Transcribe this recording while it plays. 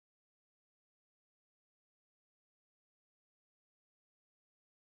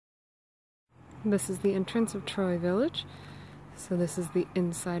This is the entrance of Troy Village. So this is the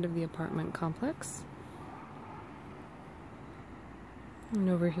inside of the apartment complex. And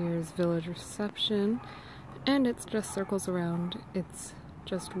over here is village reception, and it's just circles around. It's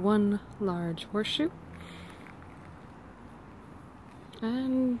just one large horseshoe.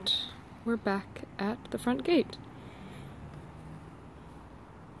 And we're back at the front gate.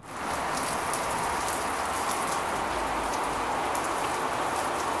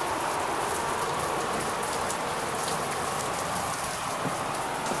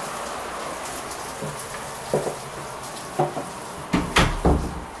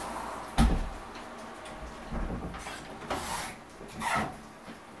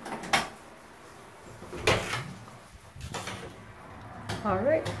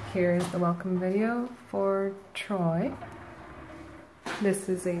 Alright, here's the welcome video for Troy. This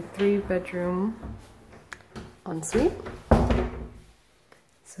is a 3-bedroom ensuite.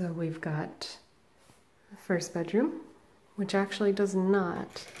 So we've got the first bedroom, which actually does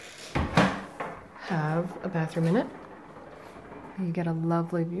not have a bathroom in it. You get a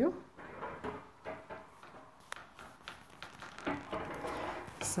lovely view.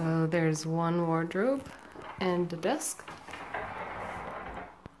 So there's one wardrobe and a desk.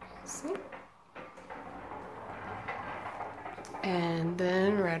 And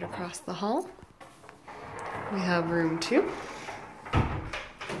then right across the hall, we have room 2.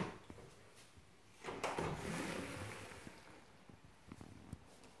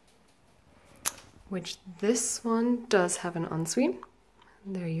 Which this one does have an ensuite.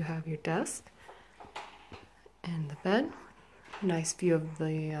 There you have your desk and the bed. Nice view of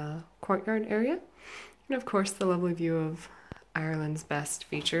the courtyard area. And of course the lovely view of Ireland's best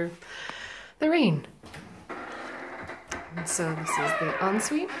feature, the rain. And so this is the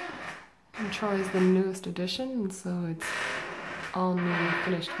ensuite, and Troy is the newest addition, and so it's all new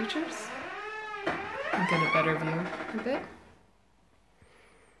finished features. I'll get a better view a bit.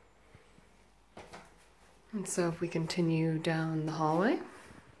 And so if we continue down the hallway,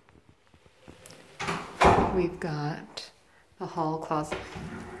 we've got the hall closet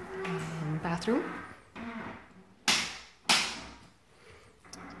and bathroom.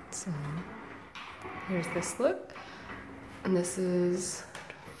 So here's this look. And this is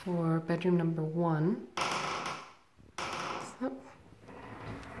for bedroom number 1. So.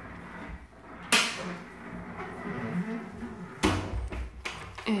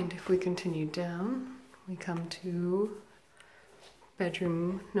 And if we continue down, we come to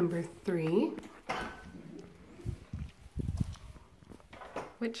bedroom number 3,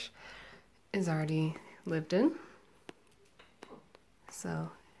 which is already lived in.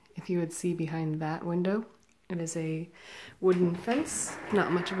 So if you would see behind that window, it is a wooden fence,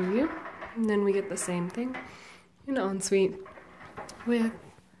 not much of a view. And then we get the same thing, an ensuite with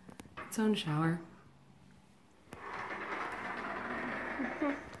its own shower.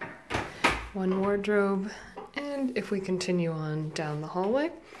 One wardrobe, and if we continue on down the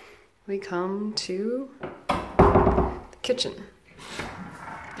hallway, we come to the kitchen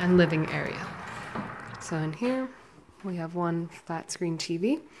and living area. So in here, we have one flat screen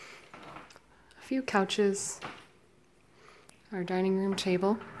TV, a few couches, our dining room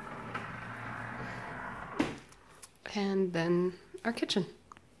table, and then our kitchen.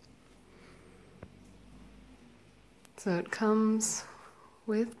 So it comes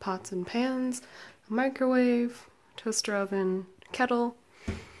with pots and pans, a microwave, toaster oven, kettle.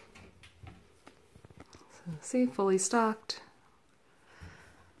 So see, fully stocked.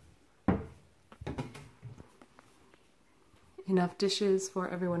 Enough dishes for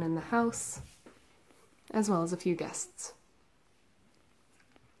everyone in the house, as well as a few guests.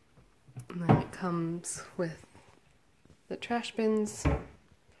 And then it comes with the trash bins,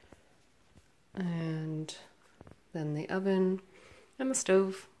 and then the oven, and the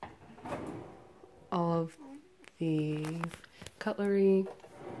stove, all of the cutlery,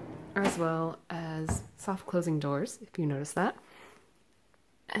 as well as soft closing doors, if you notice that,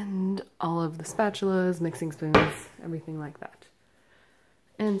 and all of the spatulas, mixing spoons, everything like that.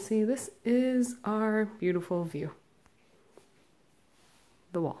 And see, this is our beautiful view.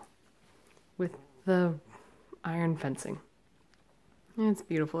 The wall with the iron fencing. It's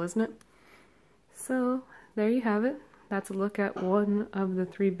beautiful, isn't it? So there you have it. That's a look at one of the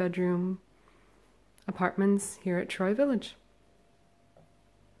 3-bedroom apartments here at Troy Village.